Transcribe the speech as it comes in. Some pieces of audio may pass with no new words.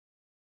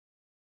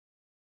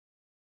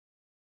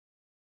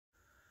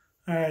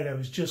All right, I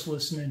was just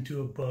listening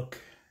to a book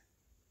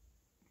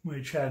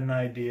which had an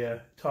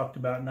idea, talked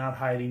about not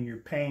hiding your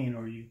pain,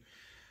 or he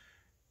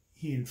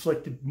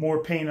inflicted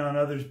more pain on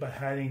others by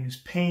hiding his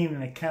pain,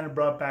 and it kind of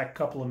brought back a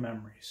couple of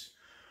memories.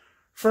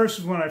 First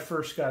was when I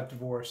first got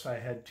divorced. I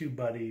had two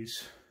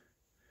buddies,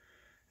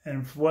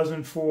 and if it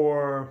wasn't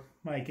for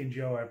Mike and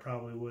Joe, I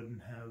probably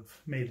wouldn't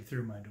have made it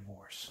through my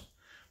divorce.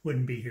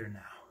 Wouldn't be here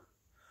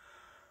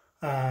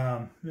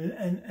now.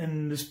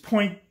 And this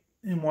point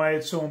and why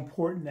it's so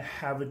important to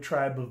have a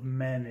tribe of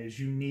men is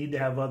you need to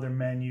have other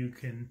men you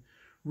can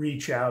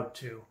reach out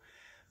to.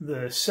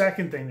 The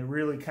second thing that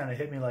really kind of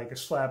hit me like a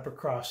slap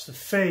across the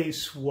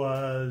face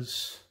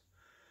was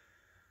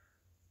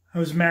I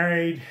was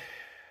married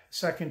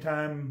second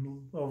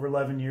time over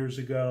 11 years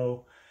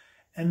ago,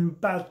 and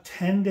about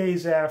 10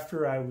 days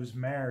after I was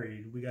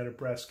married, we got a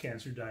breast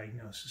cancer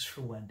diagnosis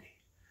for Wendy.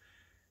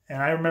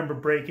 And I remember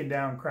breaking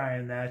down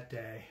crying that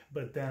day,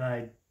 but then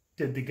I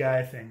did the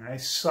guy thing. I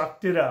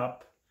sucked it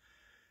up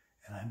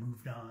and I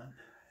moved on.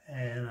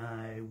 And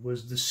I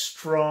was the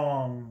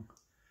strong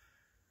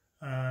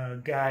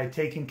guy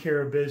taking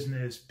care of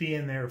business,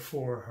 being there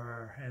for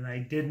her. And I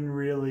didn't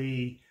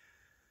really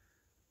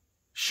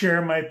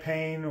share my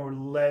pain or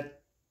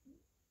let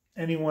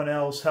anyone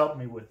else help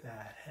me with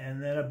that.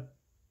 And then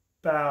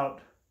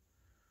about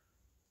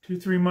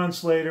 2-3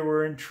 months later,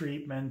 we're in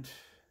treatment.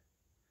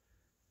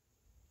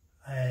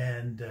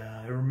 And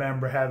I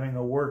remember having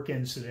a work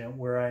incident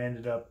where I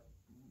ended up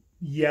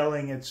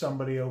yelling at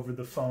somebody over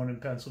the phone in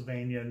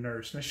Pennsylvania, a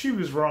nurse. Now, she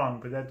was wrong,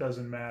 but that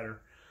doesn't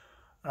matter.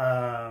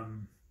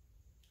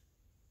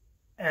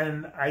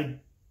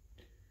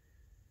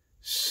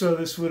 So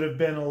this would have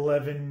been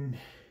 11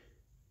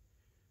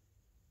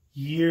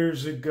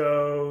 years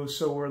ago.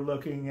 So we're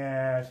looking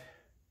at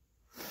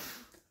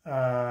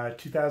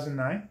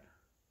 2009.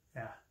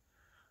 Yeah.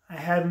 I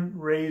hadn't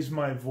raised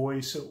my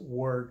voice at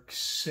work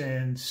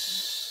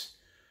since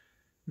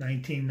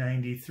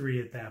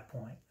 1993 at that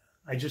point.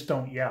 I just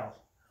don't yell,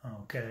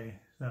 okay?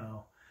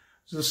 So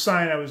it was a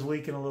sign I was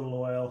leaking a little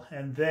oil.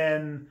 And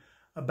then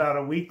about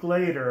a week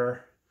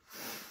later,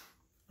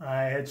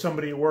 I had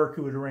somebody at work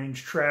who had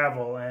arranged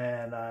travel,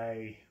 and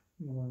I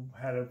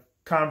had a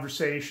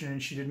conversation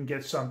and she didn't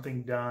get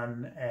something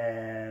done.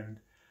 And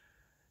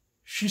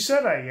she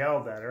said I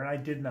yelled at her, and I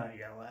did not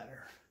yell at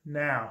her.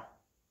 Now,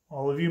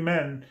 all of you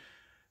men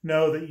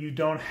know that you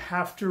don't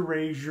have to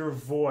raise your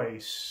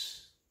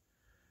voice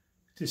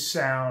to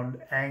sound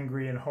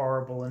angry and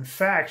horrible. In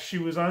fact, she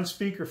was on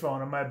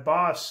speakerphone and my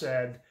boss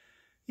said,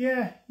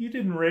 yeah, you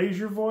didn't raise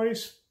your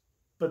voice,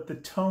 but the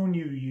tone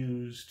you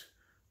used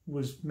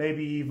was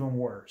maybe even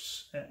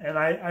worse. And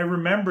I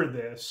remember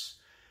this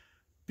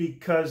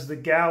because the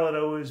gal had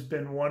always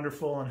been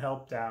wonderful and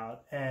helped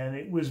out. And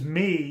it was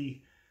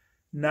me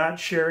not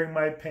sharing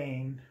my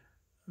pain,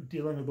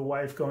 dealing with a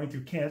wife going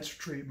through cancer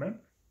treatment,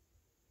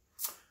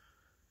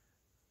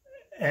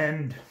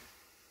 and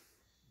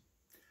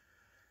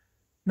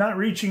not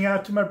reaching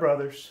out to my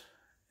brothers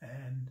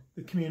and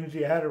the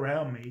community I had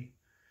around me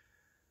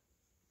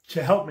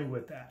to help me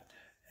with that.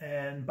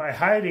 And by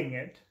hiding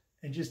it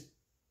and just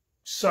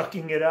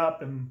sucking it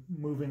up and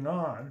moving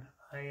on,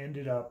 I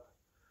ended up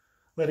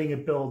letting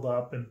it build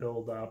up and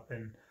build up.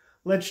 And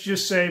let's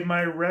just say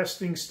my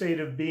resting state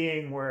of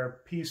being,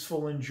 where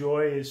peaceful and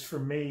joy is for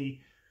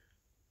me,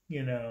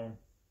 you know,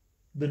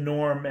 the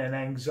norm, and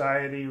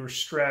anxiety or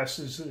stress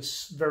is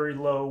this very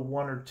low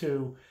 1 or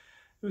 2.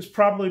 It was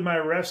probably my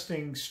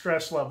resting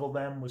stress level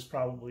then was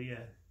probably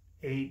an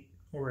 8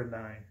 or a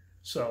 9.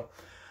 So,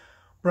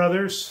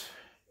 brothers,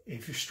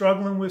 if you're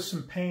struggling with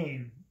some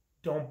pain,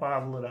 don't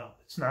bottle it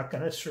up. It's not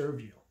going to serve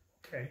you,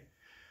 okay?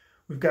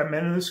 We've got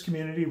men in this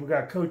community. We've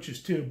got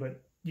coaches too,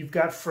 but you've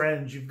got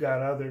friends. You've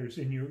got others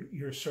in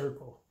your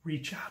circle.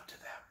 Reach out to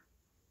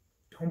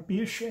them. Don't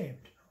be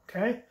ashamed,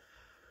 okay?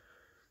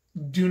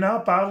 Do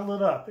not bottle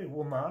it up. It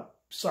will not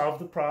solve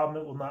the problem.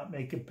 It will not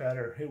make it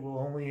better. It will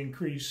only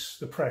increase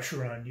the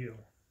pressure on you.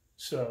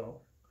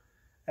 So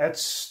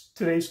that's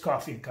today's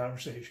coffee and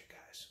conversation,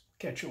 guys.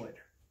 Catch you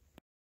later.